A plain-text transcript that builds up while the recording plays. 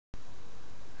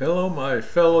Hello, my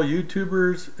fellow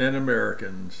YouTubers and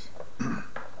Americans.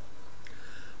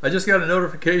 I just got a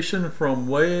notification from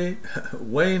Wayne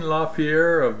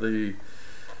LaPierre of the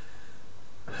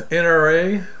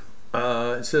NRA.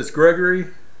 It says, Gregory,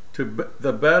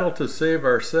 the battle to save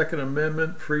our Second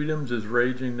Amendment freedoms is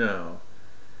raging now.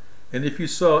 And if you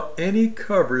saw any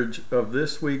coverage of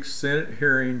this week's Senate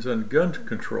hearings on gun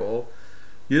control,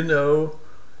 you know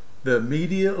the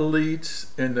media elites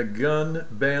and the gun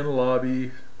ban lobby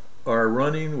are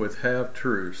running with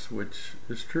half-truths, which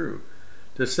is true.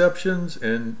 Deceptions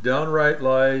and downright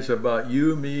lies about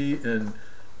you, me, and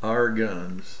our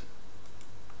guns.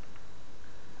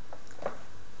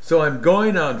 So I'm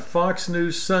going on Fox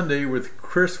News Sunday with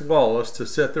Chris Wallace to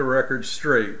set the record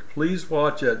straight. Please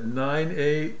watch at 9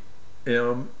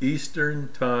 a.m.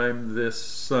 Eastern Time this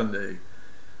Sunday.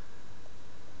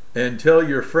 And tell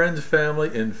your friends,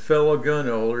 family, and fellow gun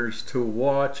owners to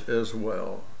watch as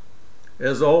well.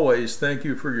 As always, thank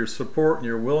you for your support and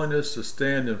your willingness to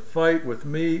stand and fight with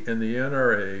me and the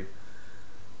NRA.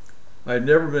 I've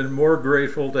never been more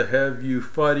grateful to have you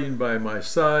fighting by my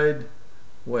side,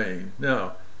 Wayne.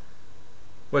 Now,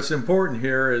 what's important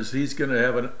here is he's going to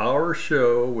have an hour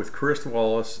show with Chris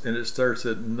Wallace, and it starts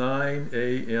at 9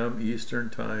 a.m. Eastern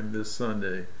Time this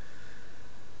Sunday.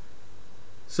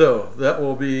 So that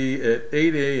will be at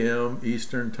 8 a.m.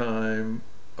 Eastern Time,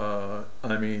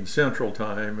 Central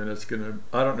Time, and it's going to,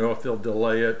 I don't know if they'll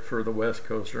delay it for the West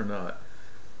Coast or not.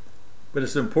 But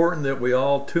it's important that we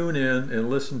all tune in and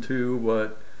listen to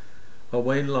what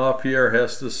Wayne LaPierre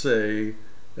has to say,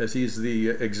 as he's the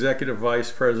Executive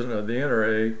Vice President of the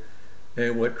NRA,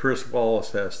 and what Chris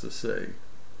Wallace has to say.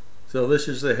 So this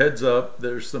is a heads up.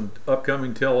 There's some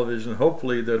upcoming television,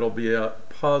 hopefully, that'll be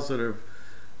positive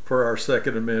for our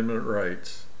Second Amendment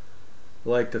rights. I'd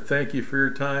like to thank you for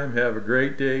your time. Have a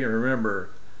great day, and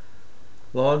remember,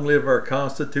 long live our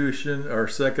Constitution, our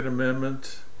Second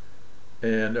Amendment,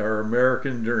 and our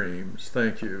American dreams.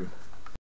 Thank you.